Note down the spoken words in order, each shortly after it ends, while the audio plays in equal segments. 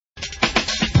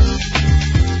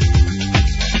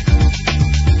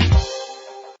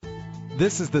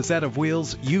This is the set of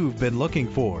wheels you've been looking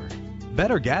for.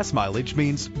 Better gas mileage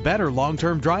means better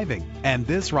long-term driving, and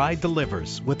this ride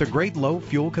delivers with a great low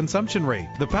fuel consumption rate.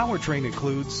 The powertrain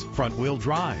includes front-wheel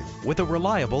drive with a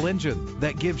reliable engine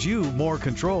that gives you more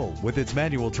control with its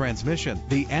manual transmission.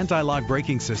 The anti-lock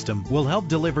braking system will help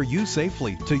deliver you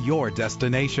safely to your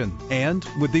destination. And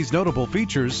with these notable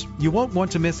features, you won't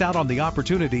want to miss out on the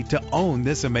opportunity to own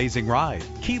this amazing ride.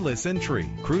 Keyless entry,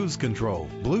 cruise control,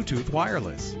 Bluetooth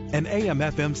wireless, an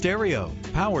AM/FM stereo,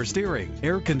 power steering,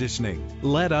 air conditioning.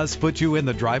 Let us put you in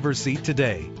the driver's seat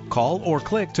today. Call or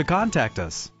click to contact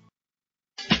us.